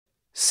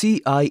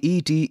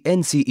CIET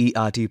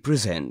NCERT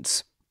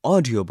presents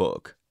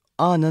audiobook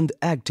Anand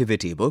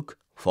Activity Book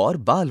for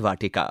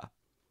Baalvatika.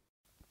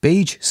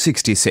 Page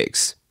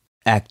 66.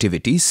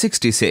 Activity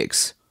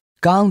 66.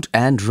 Count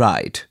and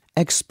write.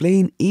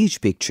 Explain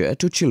each picture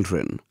to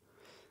children.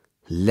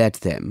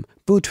 Let them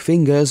put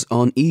fingers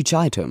on each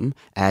item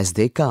as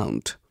they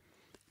count.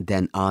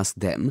 Then ask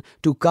them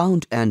to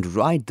count and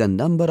write the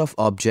number of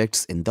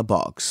objects in the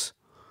box.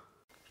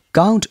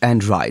 Count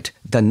and write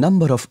the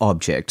number of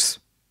objects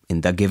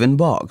in the given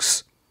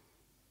box.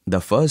 The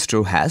first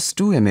row has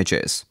two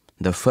images.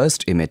 The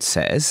first image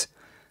says,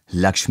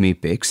 Lakshmi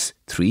picks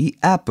 3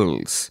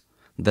 apples.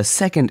 The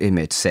second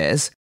image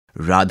says,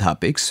 Radha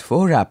picks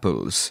 4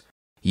 apples.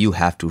 You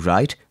have to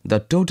write the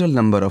total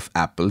number of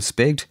apples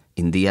picked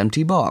in the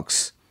empty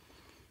box.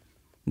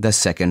 The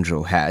second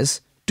row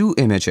has 2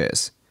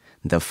 images.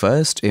 The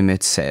first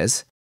image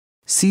says,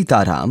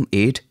 Sitaram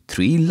ate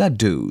 3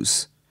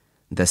 laddus.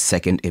 The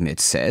second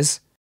image says,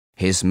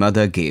 his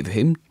mother gave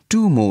him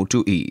 2 more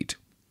to eat.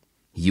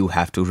 You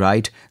have to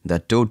write the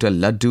total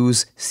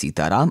laddus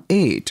Sitaram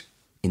ate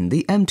in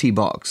the empty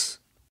box.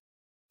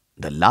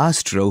 The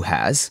last row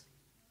has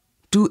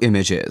 2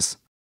 images.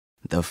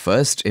 The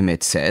first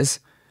image says,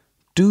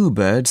 2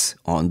 birds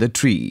on the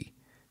tree.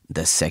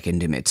 The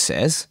second image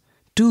says,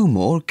 2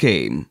 more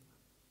came.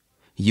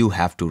 You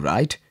have to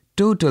write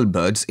total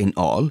birds in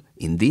all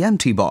in the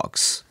empty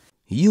box.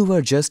 You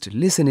were just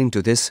listening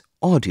to this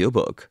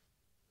audiobook.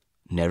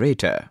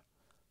 Narrator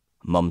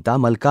Mamta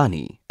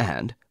Malkani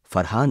and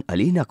Farhan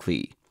Ali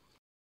Naqvi.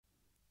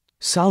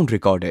 Sound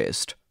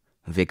recordist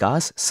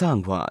Vikas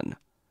Sangwan.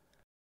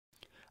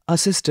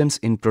 Assistants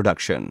in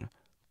production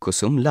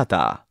Kusum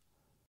Lata.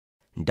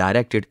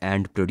 Directed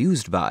and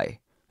produced by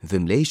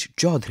Vimlesh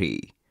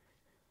Chaudhary.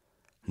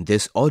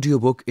 This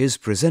audiobook is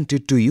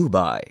presented to you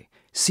by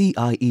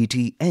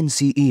CIET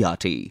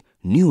NCERT,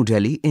 New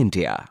Delhi,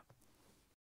 India.